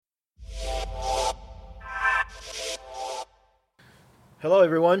Hello,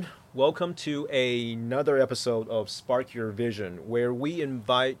 everyone. Welcome to another episode of Spark Your Vision, where we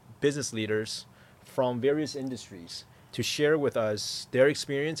invite business leaders from various industries to share with us their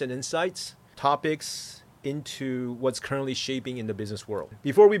experience and insights, topics into what's currently shaping in the business world.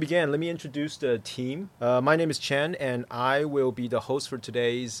 Before we begin, let me introduce the team. My name is Chen, and I will be the host for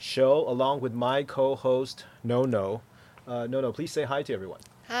today's show, along with my co-host, No. No, please say hi to everyone.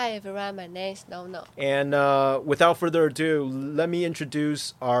 Hi everyone, my name is No. And without further ado, let me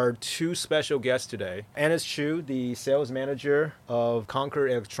introduce our two special guests today. Annis Chu, the sales manager of Conquer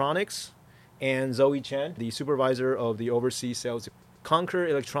Electronics, and Zoe Chen, the supervisor of the overseas sales. Conquer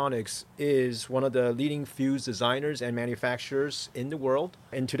Electronics is one of the leading fuse designers and manufacturers in the world.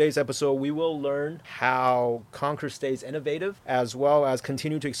 In today's episode, we will learn how Conquer stays innovative, as well as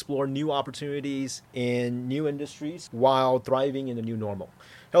continue to explore new opportunities in new industries while thriving in the new normal.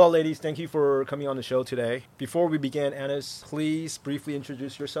 Hello, ladies. Thank you for coming on the show today. Before we begin, Annis, please briefly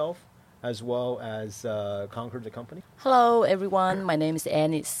introduce yourself as well as Conquer the company. Hello, everyone. My name is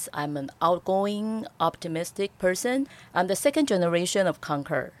Annis. I'm an outgoing, optimistic person. I'm the second generation of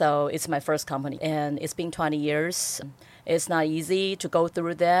Conquer, so it's my first company, and it's been 20 years. It's not easy to go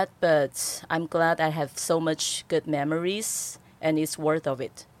through that, but I'm glad I have so much good memories, and it's worth of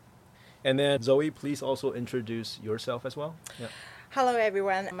it. And then Zoe, please also introduce yourself as well. Yeah. Hello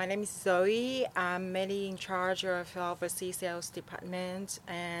everyone, my name is Zoe. I'm mainly in charge of overseas sales department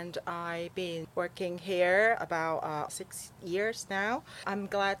and I've been working here about 6 years now. I'm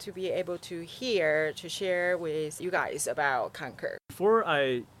glad to be able to share with you guys about Conquer. Before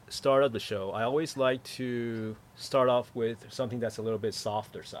I start up the show, I always like to start off with something that's a little bit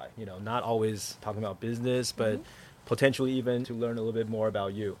softer side. Not always talking about business, but potentially even to learn a little bit more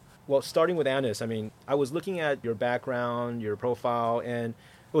about you. Well, starting with Annis, I was looking at your background, your profile, and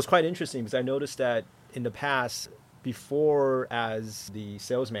it was quite interesting because I noticed that in the past, before as the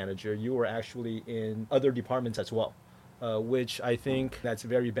sales manager, you were actually in other departments as well, which I think that's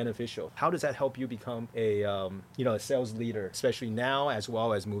very beneficial. How does that help you become a sales leader, especially now as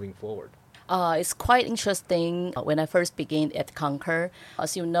well as moving forward? It's quite interesting when I first began at Conquer.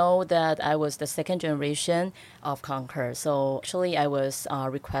 As you know, that I was the second generation of Conquer. So actually, I was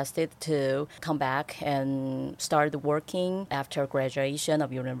requested to come back and start working after graduation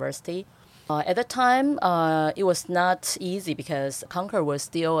of university. At the time, it was not easy because Conquer was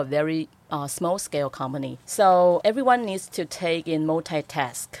still a very small-scale company. So everyone needs to take in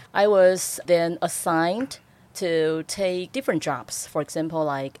multitask. I was then assigned to take different jobs, for example,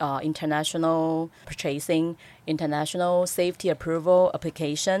 like international purchasing, international safety approval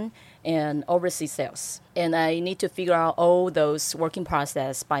application, and overseas sales. And I need to figure out all those working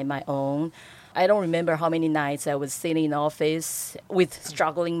process by my own. I don't remember how many nights I was sitting in office with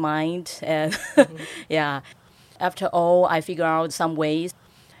struggling mind. And yeah, after all, I figured out some ways.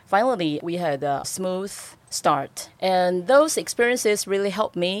 Finally, we had a smooth start. And those experiences really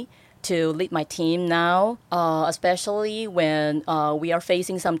helped me to lead my team now, especially when we are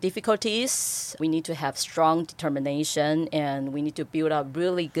facing some difficulties. We need to have strong determination and we need to build a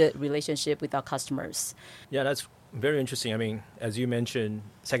really good relationship with our customers. Yeah, that's very interesting. As you mentioned,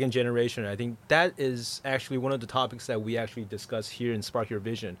 second generation, I think that is actually one of the topics that we actually discuss here in Spark Your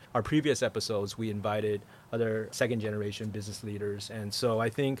Vision. Our previous episodes, we invited other second generation business leaders. And so I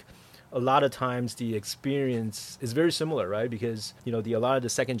think a lot of times the experience is very similar, right? Because, a lot of the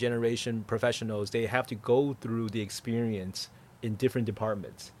second generation professionals, they have to go through the experience in different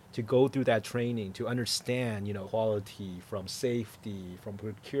departments to go through that training, to understand, quality from safety, from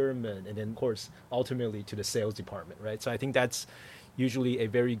procurement, and then, of course, ultimately to the sales department, right? So I think that's usually a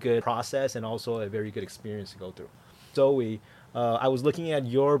very good process and also a very good experience to go through. Zoe, I was looking at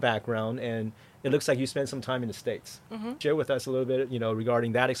your background and it looks like you spent some time in the States. Mm-hmm. Share with us a little bit,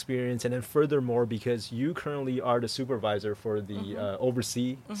 regarding that experience. And then furthermore, because you currently are the supervisor for the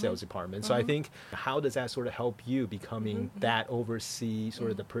overseas sales department. So I think, how does that sort of help you becoming that overseas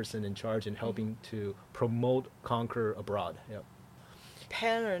sort of the person in charge and helping to promote Conquer abroad? Yep.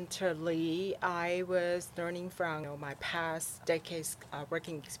 Apparently, I was learning from my past decades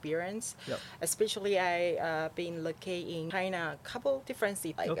working experience. Yep. Especially, I been looking in China, a couple different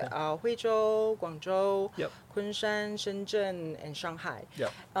cities like Okay. Huizhou, Guangzhou, Yep. Kunshan, Shenzhen, and Shanghai.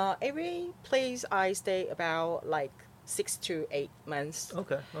 Yep. Every place I stay about like 6 to 8 months.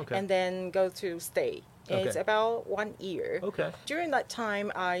 Okay. And then go to stay. It's Okay. about 1 year. Okay. During that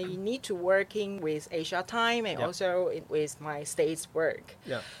time, I need to working with Asia time and Yep. also with my state's work.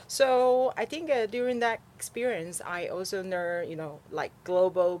 Yeah. So I think during that experience, I also learn, like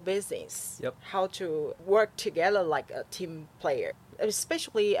global business, Yep. how to work together like a team player.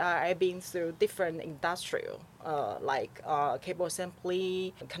 especially I've been through different industrial, like cable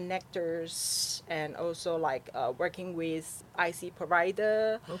assembly, connectors, and also like working with IC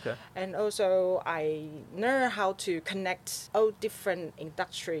provider. Okay. And also I learn how to connect all different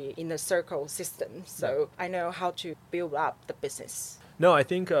industry in a circle system. So I know how to build up the business. No, I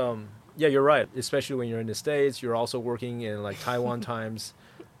think, yeah, you're right. Especially when you're in the States, you're also working in like Taiwan times.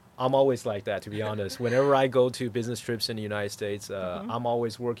 I'm always like that, to be honest. Whenever I go to business trips in the United States, I'm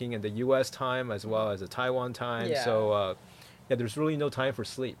always working in the U.S. time as well as the Taiwan time. Yeah. So, yeah, there's really no time for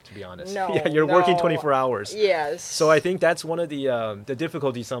sleep, to be honest. No, yeah, you're working no. 24 hours. Yes. So I think that's one of the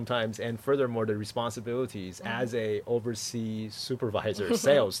difficulties sometimes, and furthermore, the responsibilities as a overseas supervisor,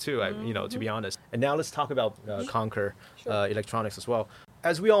 sales too, to be honest. And now let's talk about Concur Electronics as well.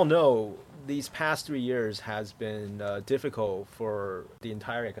 As we all know, these past 3 years has been difficult for the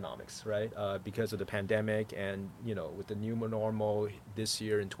entire economics, right? Because of the pandemic and, with the new normal this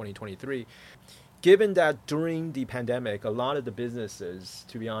year in 2023. Given that during the pandemic, a lot of the businesses,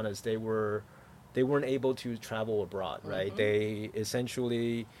 to be honest, they weren't able to travel abroad, right? They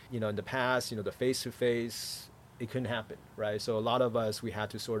essentially, in the past, the face-to-face, it couldn't happen, right? So a lot of us, we had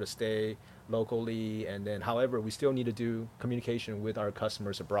to sort of stay locally, and then, however, we still need to do communication with our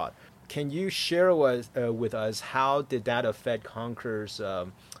customers abroad. Can you share with us how did that affect Concur's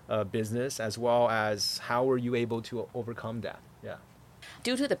business, as well as how were you able to overcome that? Yeah.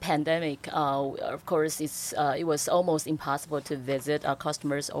 Due to the pandemic, of course, it was almost impossible to visit our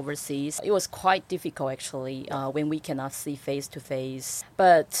customers overseas. It was quite difficult, actually, when we cannot see face-to-face.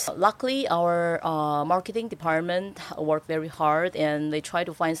 But luckily, our marketing department worked very hard, and they tried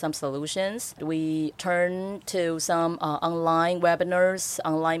to find some solutions. We turned to some online webinars,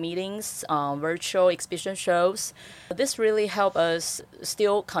 online meetings, virtual exhibition shows. This really helped us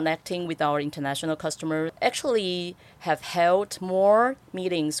still connecting with our international customers. Actually, have held more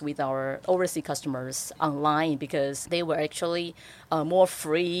meetings with our overseas customers online because they were actually more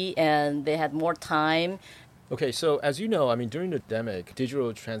free and they had more time. Okay, so as you know, during the pandemic,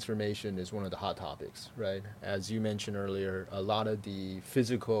 digital transformation is one of the hot topics, right? As you mentioned earlier, a lot of the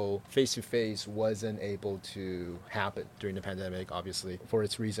physical face-to-face wasn't able to happen during the pandemic, obviously, for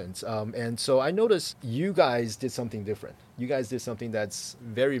its reasons. And so I noticed you guys did something different. You guys did something that's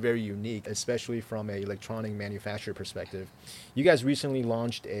very, very unique, especially from an electronic manufacturer perspective. You guys recently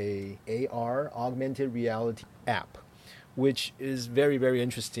launched a AR, augmented reality app, which is very, very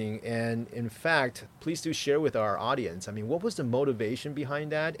interesting. And in fact, please do share with our audience. What was the motivation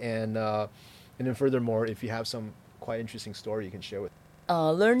behind that? And then furthermore, if you have some quite interesting story you can share with.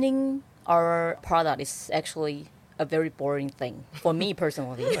 Learning our product is actually a very boring thing for me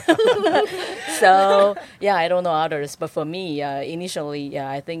personally. So, yeah, I don't know others, but for me, initially,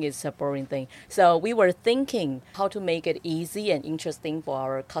 I think it's a boring thing. So we were thinking how to make it easy and interesting for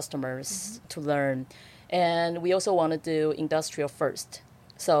our customers to learn. And we also want to do industrial first.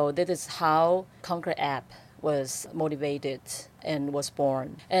 So that is how Concur app was motivated and was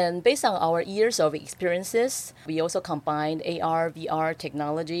born. And based on our years of experiences, we also combined AR, VR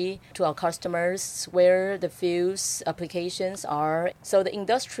technology to our customers where the fuse applications are. So the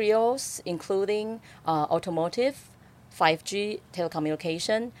industrials, including automotive, 5G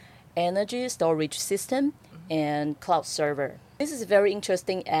telecommunication, energy storage system, and cloud server. This is a very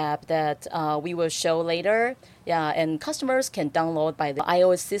interesting app that we will show later. Yeah, and customers can download by the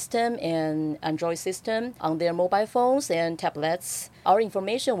iOS system and Android system on their mobile phones and tablets. Our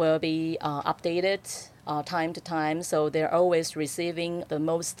information will be updated time to time, so they're always receiving the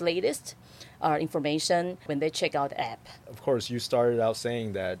most latest information when they check out the app. Of course, you started out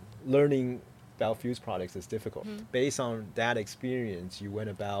saying that learning about fuse products is difficult. Based on that experience, you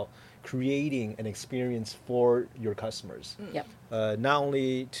went about creating an experience for your customers. Yep. Not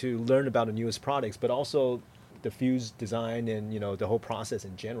only to learn about the newest products, but also the fuse design and the whole process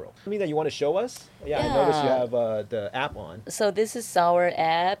in general. Something that you want to show us? Yeah. I noticed you have the app on. So this is our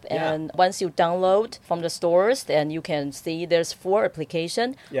app, and once you download from the stores, then you can see there's 4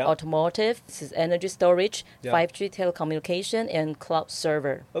 applications: automotive, this is energy storage, 5G telecommunication, and cloud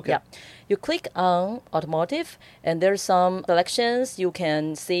server. Okay. Yeah. You click on automotive, and there's some selections you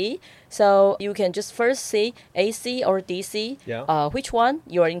can see. So you can just first see AC or DC, which one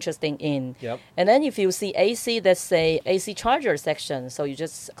you are interested in. Yep. And then if you see AC, let's say AC charger section, so you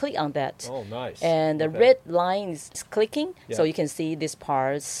just click on that. Oh, nice. And the red line is clicking, so you can see these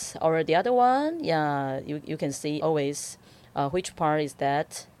parts. Or the other one, you can see always which part is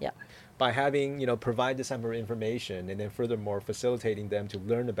that. Yeah. by having, provide this type of information and then furthermore facilitating them to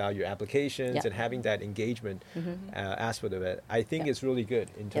learn about your applications and having that engagement aspect of it, I think it's really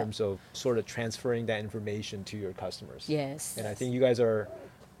good in terms of sort of transferring that information to your customers. Yes. And I think you guys are,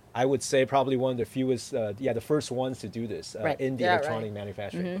 I would say, probably one of the fewest, the first ones to do this in the electronic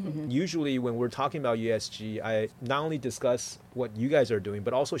manufacturing. Usually when we're talking about ESG, I not only discuss what you guys are doing,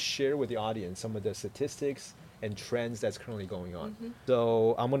 but also share with the audience some of the statistics and trends that's currently going on.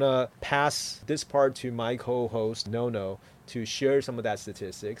 So I'm going to pass this part to my co-host, Nono, to share some of that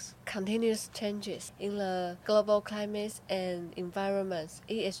statistics. Continuous changes in the global climate and environment.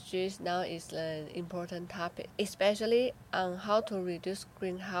 ESG now is an important topic, especially on how to reduce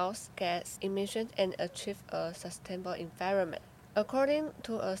greenhouse gas emissions and achieve a sustainable environment. According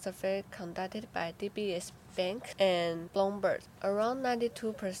to a survey conducted by DBS Bank and Bloomberg, around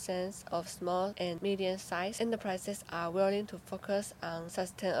 92% of small and medium-sized enterprises are willing to focus on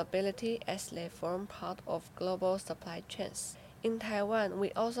sustainability as they form part of global supply chains. In Taiwan,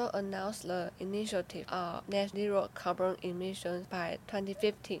 we also announced the initiative of net zero carbon emissions by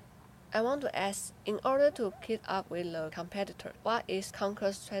 2050. I want to ask, in order to keep up with the competitor, what is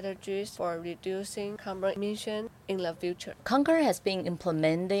Concor's strategies for reducing carbon emission in the future? Concur has been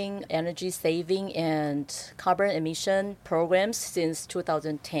implementing energy saving and carbon emission programs since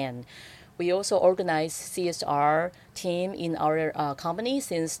 2010. We also organize CSR team in our company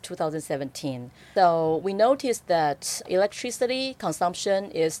since 2017. So we noticed that electricity consumption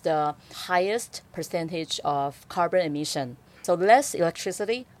is the highest percentage of carbon emission. So less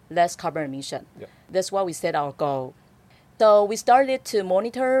electricity, less carbon emission. That's why we set our goal. So we started to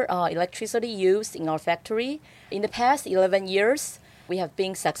monitor electricity use in our factory. In the past 11 years, we have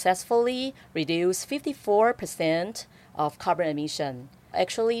been successfully reduced 54% of carbon emission,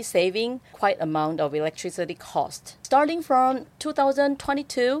 actually saving quite amount of electricity cost. Starting from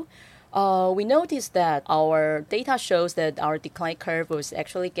 2022, we noticed that our data shows that our decline curve was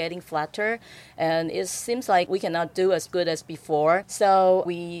actually getting flatter, and it seems like we cannot do as good as before. So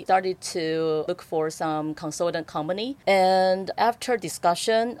we started to look for some consultant company, and after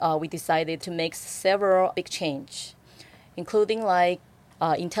discussion, we decided to make several big change, including like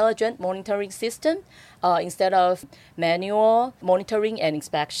intelligent monitoring system instead of manual monitoring and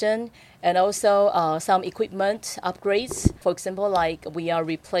inspection, and also some equipment upgrades. For example, like we are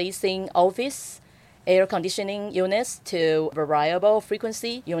replacing office air conditioning units to variable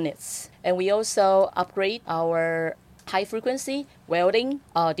frequency units. And we also upgrade our high frequency welding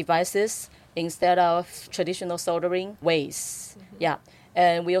devices instead of traditional soldering ways.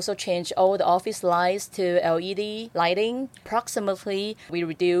 And we also changed all the office lights to LED lighting. Approximately, we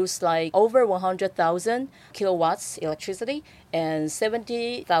reduced like over 100,000 kilowatts electricity and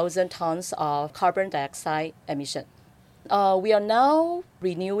 70,000 tons of carbon dioxide emission. We are now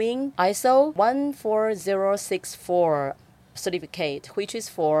renewing ISO 14064 certificate, which is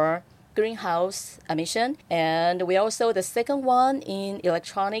for greenhouse emission, and we also the second one in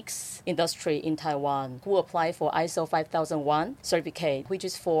electronics industry in Taiwan who apply for ISO 5001 certificate, which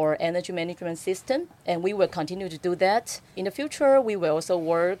is for energy management system, and we will continue to do that. In the future, we will also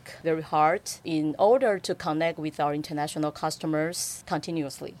work very hard in order to connect with our international customers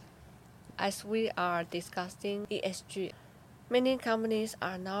continuously. As we are discussing ESG, many companies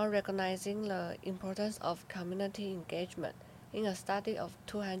are now recognizing the importance of community engagement. In a study of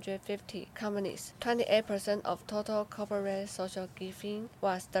 250 companies, 28% of total corporate social giving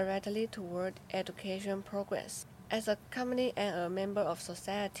was directly toward education programs. As a company and a member of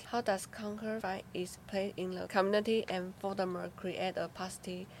society, how does Concur find its place in the community and furthermore create a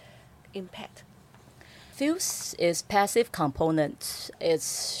positive impact? Fuse is passive component.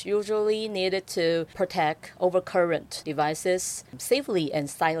 It's usually needed to protect overcurrent devices safely and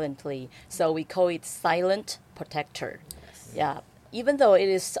silently. So we call it silent protector. Even though it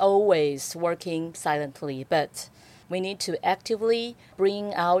is always working silently, but we need to actively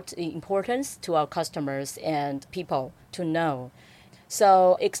bring out the importance to our customers and people to know.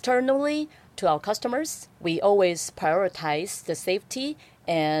 So externally to our customers, we always prioritize the safety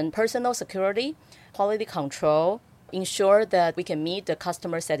and personal security, quality control, ensure that we can meet the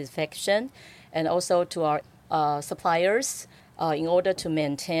customer satisfaction, and also to our suppliers in order to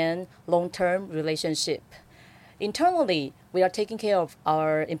maintain long-term relationship. Internally, we are taking care of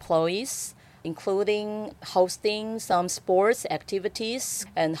our employees, including hosting some sports activities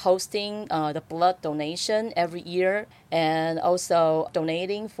and hosting the blood donation every year, and also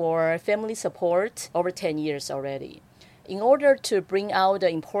donating for family support over 10 years already. In order to bring out the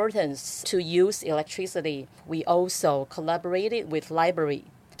importance to use electricity, we also collaborated with library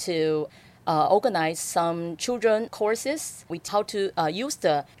to organize some children courses with how to use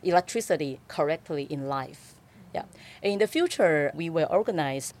the electricity correctly in life. Yeah. In the future, we will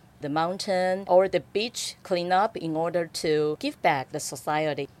organize the mountain or the beach cleanup in order to give back the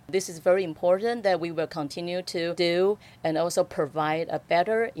society. This is very important that we will continue to do and also provide a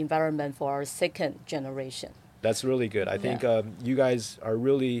better environment for our second generation. That's really good. I think you guys are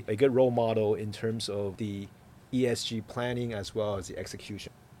really a good role model in terms of the ESG planning as well as the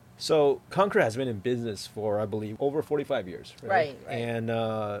execution. So Concur has been in business for, I believe, over 45 years, right? Right.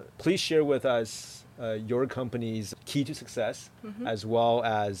 And please share with us your company's key to success as well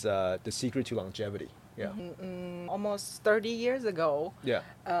as the secret to longevity. Yeah. Almost 30 years ago, Yeah.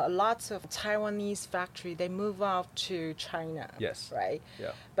 lots of Taiwanese factory, they move out to China. Yes. Right?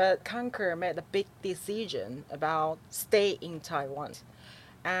 Yeah. But Concur made a big decision about stay in Taiwan.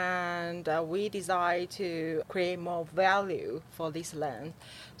 And we decided to create more value for this land.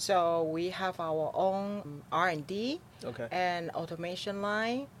 So we have our own R&D Okay. and automation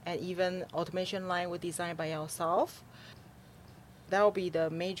line, and even automation line we design by ourselves. That will be the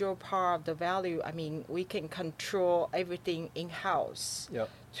major part of the value. I mean, we can control everything in-house Yep.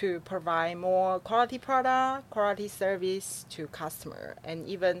 to provide more quality product, quality service to customer, and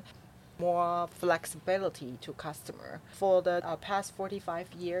even more flexibility to customer. For the past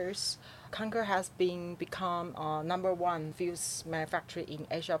 45 years, Concur has become number one fuse manufacturer in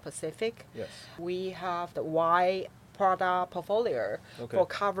Asia Pacific. Yes. We have the wide product portfolio Okay. for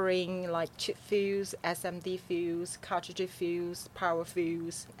covering like chip fuse, SMD fuse, cartridge fuse, power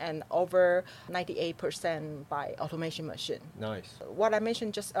fuse, and over 98% by automation machine. Nice. What I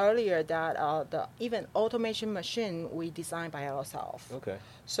mentioned just earlier, that the even automation machine we design by ourselves. Okay.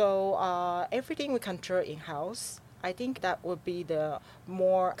 So everything we control in-house. I think that would be the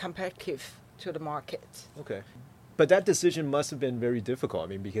more competitive to the market. Okay. But that decision must have been very difficult. I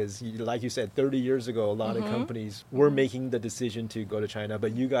mean, because like you said, 30 years ago, a lot of companies were making the decision to go to China.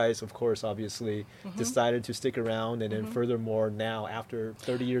 But you guys, of course, obviously decided to stick around. And then furthermore, now, after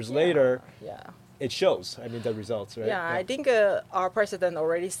 30 years later, Yeah. it shows. I mean, the results, right? Yeah, I think our president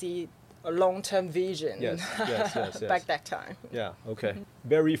already see a long-term vision. Yes, yes. Back that time. Yeah, okay.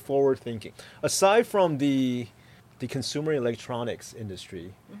 Very forward thinking. Aside from the consumer electronics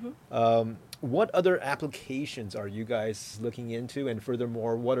industry, what other applications are you guys looking into? And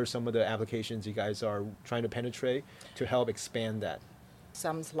furthermore, what are some of the applications you guys are trying to penetrate to help expand that?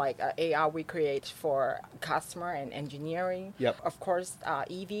 Some like AR we create for customer and engineering. Yep. Of course,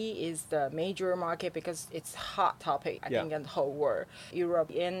 EV is the major market because it's hot topic, I think, in the whole world.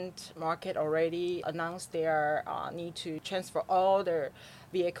 European market already announced their need to transfer all their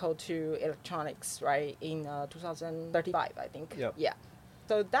vehicle to electronics, right, in 2035, I think. Yep. Yeah.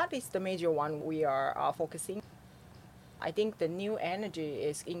 So that is the major one we are focusing. I think the new energy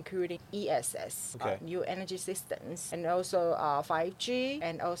is including ESS, Okay. new energy systems, and also 5G,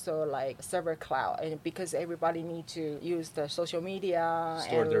 and also like server cloud. And because everybody need to use the social media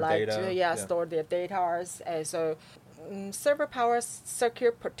Store and their like data. to, Yeah. store their data, and so server power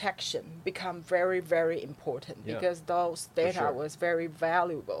circuit protection become very, very important Yeah. because those data sure. was very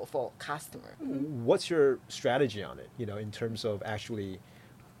valuable for customer. What's your strategy on it, in terms of actually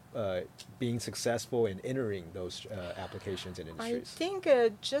being successful in entering those applications and I industries? think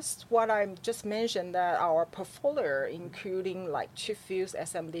just what I just mentioned, that our portfolio, including like chip fuse,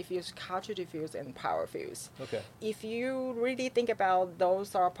 SMD fuse, cartridge fuse, and power fuse. Okay. If you really think about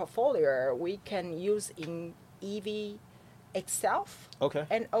those our portfolio, we can use in EV itself, Okay.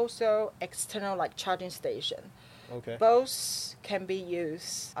 and also external like charging station. Okay. Both can be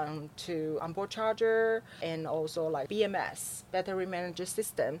used to onboard charger, and also like BMS, battery management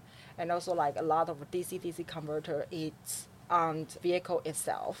system, and also like a lot of DC-DC converter it's on the vehicle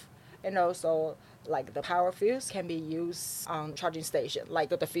itself. And also like the power fuse can be used on charging station, like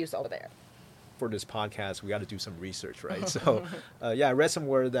the fuse over there. For this podcast, we got to do some research, right? So, I read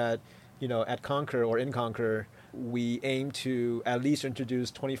somewhere that, at Concur or in Concur, we aim to at least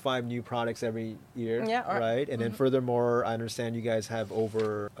introduce 25 new products every year, Yeah, right? And then furthermore, I understand you guys have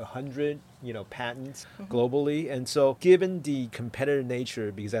over 100, patents globally. And so given the competitive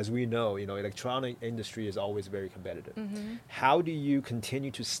nature, because as we know, electronic industry is always very competitive. How do you continue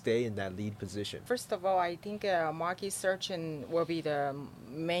to stay in that lead position? First of all, I think market searching will be the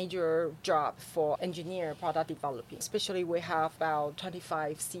major job for engineer product developing. Especially we have about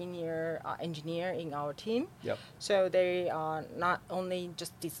 25 senior engineer in our team. Yep. So they are not only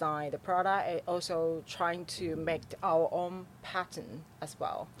just design the product, also trying to make our own pattern as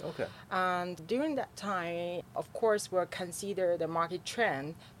well. Okay. And during that time, of course, we'll consider the market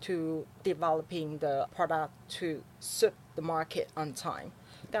trend to developing the product to suit the market on time.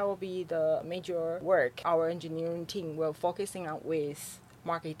 that will be the major work our engineering team will focusing on with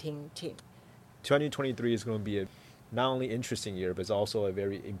marketing team. 2023 is going to be a not only interesting year, but it's also a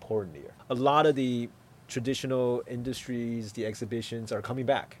very important year. A lot of the traditional industries, the exhibitions are coming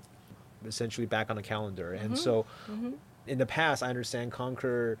back, essentially back on the calendar. And so in the past, I understand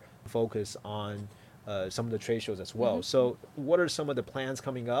Concur focus on some of the trade shows as well. So what are some of the plans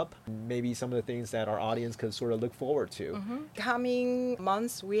coming up? Maybe some of the things that our audience could sort of look forward to. Coming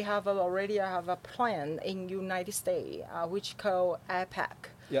months, we have already have a plan in United States, which called APAC.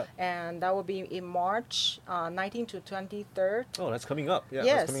 Yeah. And that will be in March 19th to 23rd. Oh, that's coming up. Yeah,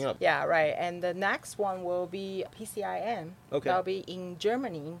 Yes. that's coming up. Yeah, right. And the next one will be PCIM. Okay. That will be in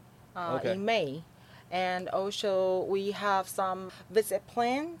Germany in May. And also we have some visit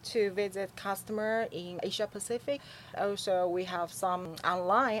plan to visit customer in Asia Pacific. Also we have some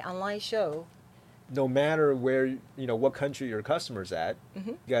online show. No matter where, what country your customer's at,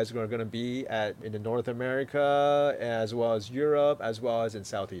 you guys are going to be in the North America, as well as Europe, as well as in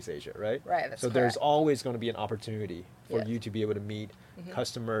Southeast Asia, right? Right, that's So there's correct. always going to be an opportunity for Yes. you to be able to meet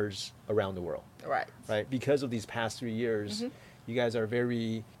customers around the world, Right. right? Because of these past 3 years, you guys are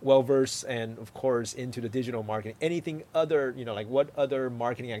very well versed and of course into the digital marketing. Anything other, like what other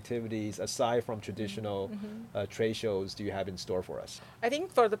marketing activities aside from traditional trade shows do you have in store for us? I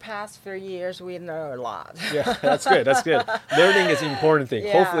think for the past 3 years we learned a lot. Yeah, that's good. That's good. Learning is an important thing.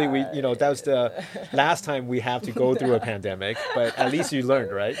 Yeah. Hopefully that was the last time we have to go through a pandemic, but at least you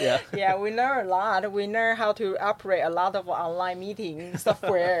learned, right? Yeah. Yeah, we learn a lot. We learn how to operate a lot of online meeting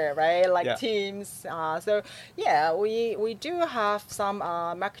software, right? Like Yeah. Teams. So yeah, we do have some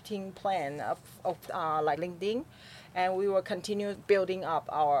marketing plan of like LinkedIn, and we will continue building up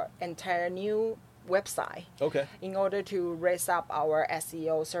our entire new website Okay. in order to raise up our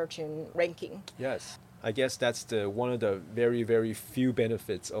SEO searching ranking. Yes. I guess that's one of the very, very few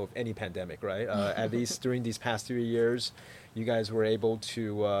benefits of any pandemic, right? At least during these past 3 years, you guys were able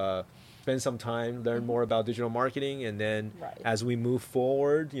to spend some time, learn more about digital marketing, and then Right. as we move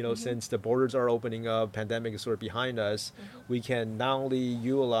forward, since the borders are opening up, pandemic is sort of behind us, we can not only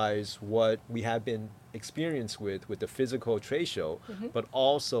utilize what we have been experienced with the physical trade show, but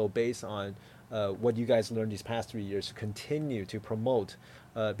also based on what you guys learned these past 3 years to continue to promote.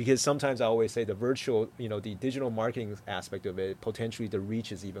 Because sometimes I always say the virtual, the digital marketing aspect of it, potentially the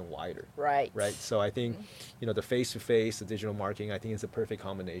reach is even wider. Right. Right. So I think, the face-to-face, the digital marketing, I think is a perfect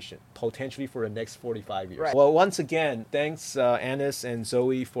combination, potentially for the next 45 years. Right. Well, once again, thanks, Anis and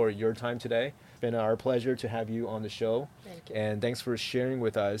Zoe, for your time today. It's been our pleasure to have you on the show. Thank you. And thanks for sharing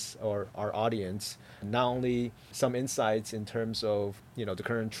with us, or our audience, not only some insights in terms of, the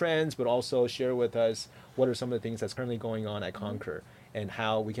current trends, but also share with us what are some of the things that's currently going on at Concur, and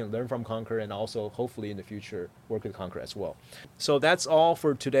how we can learn from Concur and also hopefully in the future work with Concur as well. So that's all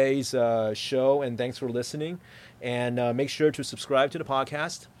for today's show, and thanks for listening. And make sure to subscribe to the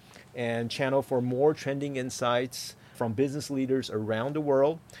podcast and channel for more trending insights from business leaders around the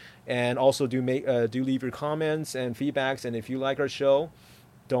world. And also do leave your comments and feedbacks. And if you like our show,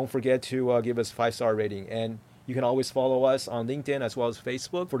 don't forget to give us a 5-star rating. And you can always follow us on LinkedIn as well as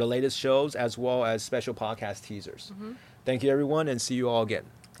Facebook for the latest shows as well as special podcast teasers. Thank you, everyone, and see you all again.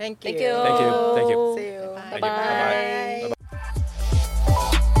 Thank you. Thank you. Thank you. Thank you. See you. Bye. Thank you. Bye-bye. Bye-bye.